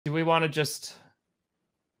Do we want to just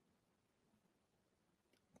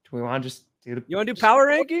do the, You want to do power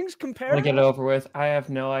rankings? Compare. Want to get it over with? I have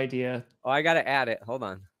no idea. Oh, I got to add it. Hold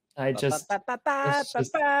on. I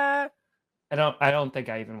don't think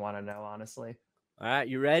I even want to know, honestly. All right,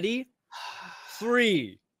 you ready?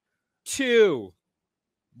 3, 2,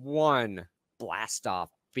 1. Blast off,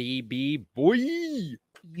 baby boy.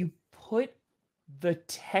 You put the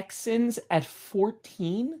Texans at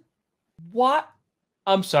 14? What?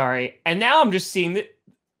 I'm sorry. And now I'm just seeing that.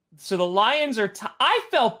 So the Lions are. I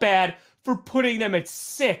felt bad for putting them at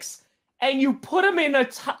 6, and you put them in a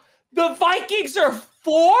top. The Vikings are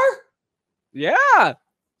 4? Yeah.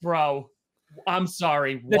 Bro, I'm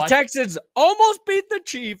sorry. The Texans almost beat the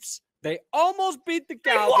Chiefs. They almost beat the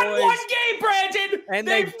Cowboys. They won one game, Brandon. And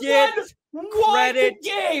they get credit. One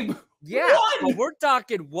game. Yeah. But we're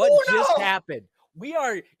talking what just happened. We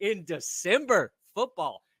are in December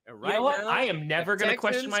football. And right now, I am never going to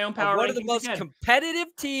question my own power rankings. One of the most competitive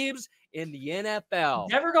teams in the NFL.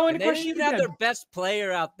 Never going to question. They even have their best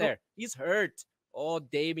player out there. He's hurt. Oh,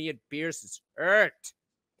 Damian Pierce is hurt.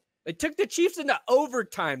 They took the Chiefs into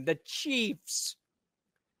overtime. The Chiefs.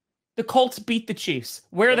 The Colts beat the Chiefs.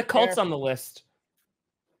 Where are the Colts on the list?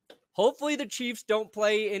 Hopefully the Chiefs don't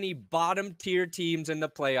play any bottom tier teams in the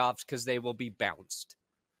playoffs because they will be bounced.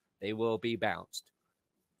 They will be bounced.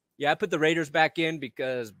 Yeah, I put the Raiders back in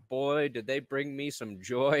because, boy, did they bring me some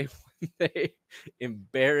joy when they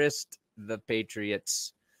embarrassed the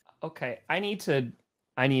Patriots. Okay, I need to.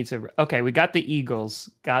 Okay, we got the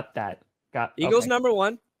Eagles. Got that. Eagles number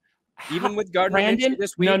 1. Even with Gardner Minshew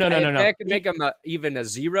this week, no. I could make them even a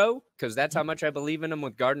 0 because that's how much I believe in them.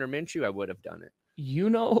 With Gardner Minshew, I would have done it.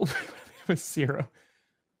 It was 0.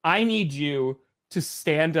 I need you to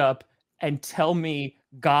stand up and tell me,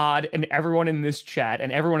 God, and everyone in this chat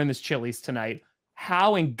and everyone in this Chili's tonight,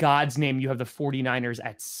 how in God's name you have the 49ers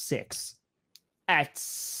at 6? At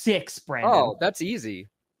 6, Brandon. Oh, that's easy.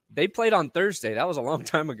 They played on Thursday. That was a long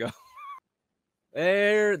time ago.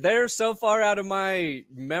 They're so far out of my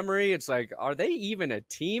memory. It's like, are they even a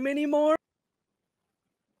team anymore?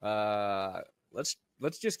 Let's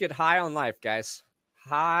just get high on life, guys.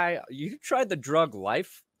 You tried the drug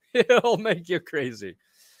life? It'll make you crazy.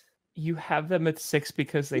 You have them at 6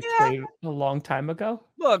 because they played a long time ago?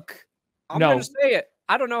 Look, I'm going to say it.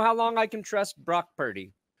 I don't know how long I can trust Brock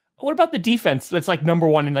Purdy. What about the defense? That's like number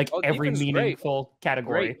 1 in every meaningful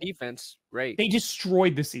category. Great defense. Great. They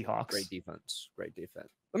destroyed the Seahawks. Great defense.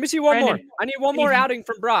 Let me see one more. I need one more outing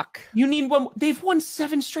from Brock. You need one. They've won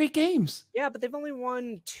 7 straight games. Yeah, but they've only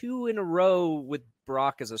won 2 in a row with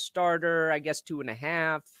Brock as a starter. I guess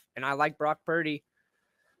 2.5. And I like Brock Purdy.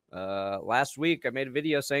 Last week I made a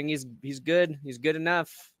video saying he's good. He's good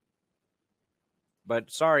enough.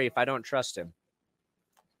 But sorry if I don't trust him.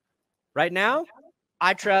 Right now,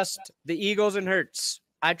 I trust the Eagles and Hurts.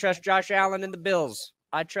 I trust Josh Allen and the Bills.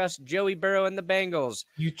 I trust Joey Burrow and the Bengals.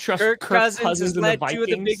 You trust Kirk Cousins has led the 2 of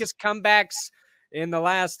the biggest comebacks in the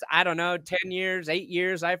last, 10 years, 8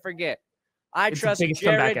 years, I forget. I trust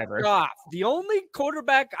Jared Goff. The only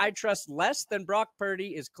quarterback I trust less than Brock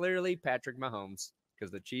Purdy is clearly Patrick Mahomes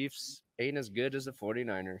because the Chiefs ain't as good as the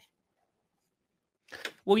 49ers.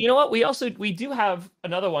 Well, you know what? We do have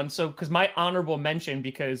another one. So, because my honorable mention,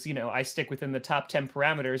 because, I stick within the top 10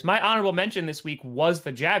 parameters, my honorable mention this week was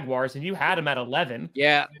the Jaguars, and you had them at 11.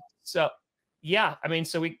 Yeah. So, yeah,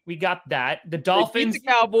 so we got that. The Dolphins. They beat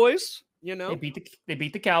the Cowboys, They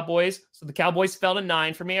beat the Cowboys. So the Cowboys fell to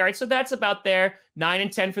 9 for me. All right, so that's about there. 9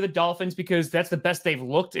 and 10 for the Dolphins because that's the best they've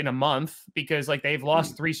looked in a month because, they've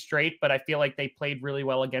lost 3 straight, but I feel like they played really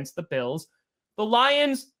well against the Bills. The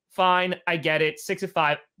Lions, fine, I get it.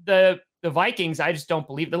 6-5. The Vikings, I just don't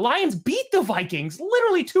believe. The Lions beat the Vikings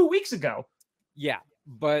literally 2 weeks ago. Yeah,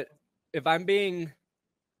 but if I'm being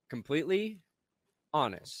completely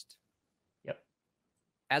honest,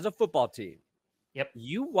 as a football team,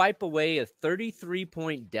 you wipe away a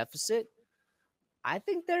 33-point deficit. I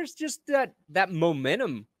think there's just that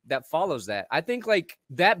momentum that follows that. I think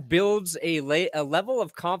that builds a level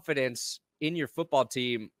of confidence in your football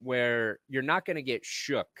team where you're not going to get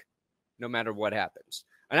shook no matter what happens.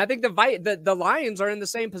 And I think the Lions are in the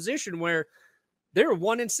same position where they're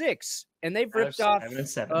 1-6 and they've ripped off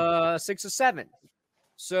 6 of 7.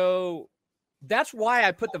 So that's why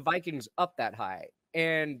I put the Vikings up that high.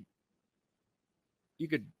 And you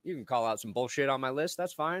can call out some bullshit on my list.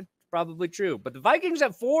 That's fine. It's probably true. But the Vikings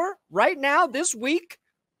at 4 right now this week,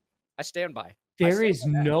 I stand by. There is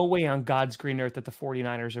no way on God's green earth that the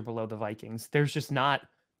 49ers are below the Vikings. There's just not.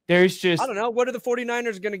 There's just... I don't know. What are the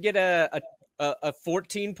 49ers going to get a a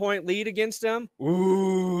 14-point lead against them.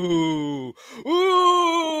 Ooh.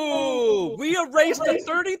 We erased a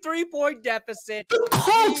 33-point deficit. The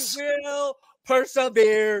Colts! We will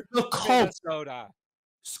persevere. The Colts Minnesota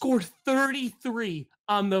scored 33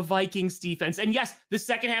 on the Vikings defense. And yes, the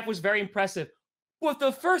second half was very impressive, but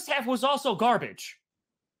the first half was also garbage.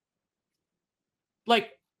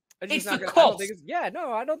 Like, it's the Colts. I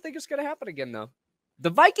don't think it's going to happen again, though.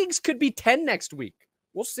 The Vikings could be 10 next week.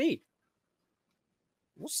 We'll see.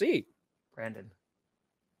 Brandon.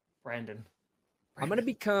 I'm going to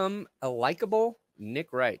become a likable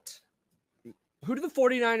Nick Wright. Who do the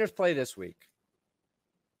 49ers play this week?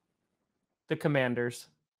 The Commanders.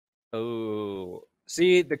 Oh,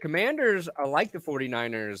 see, the Commanders are like the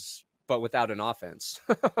 49ers, but without an offense.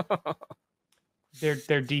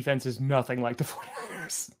 Their defense is nothing like the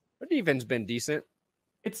 49ers. Their defense has been decent.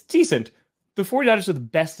 It's decent. The 49ers are the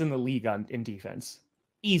best in the league in defense.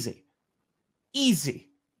 Easy.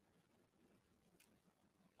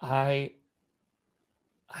 I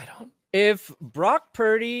don't. If Brock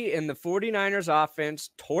Purdy and the 49ers offense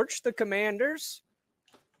torch the Commanders,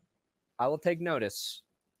 I will take notice.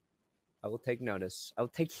 I will take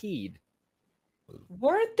heed.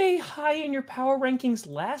 Weren't they high in your power rankings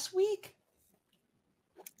last week?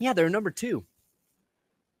 Yeah, they're number 2.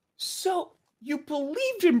 So you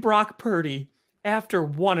believed in Brock Purdy after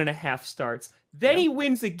 1.5 starts. Then he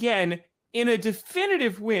wins again in a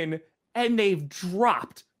definitive win, and they've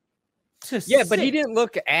dropped to 6. But he didn't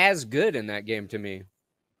look as good in that game to me.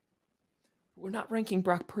 We're not ranking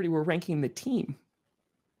Brock Purdy. We're ranking the team.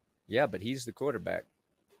 Yeah, but he's the quarterback.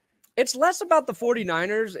 It's less about the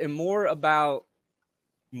 49ers and more about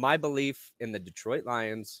my belief in the Detroit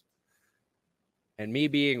Lions and me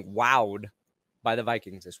being wowed by the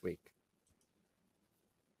Vikings this week.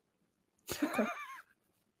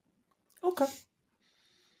 Okay.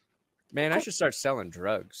 Man, I should start selling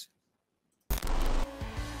drugs.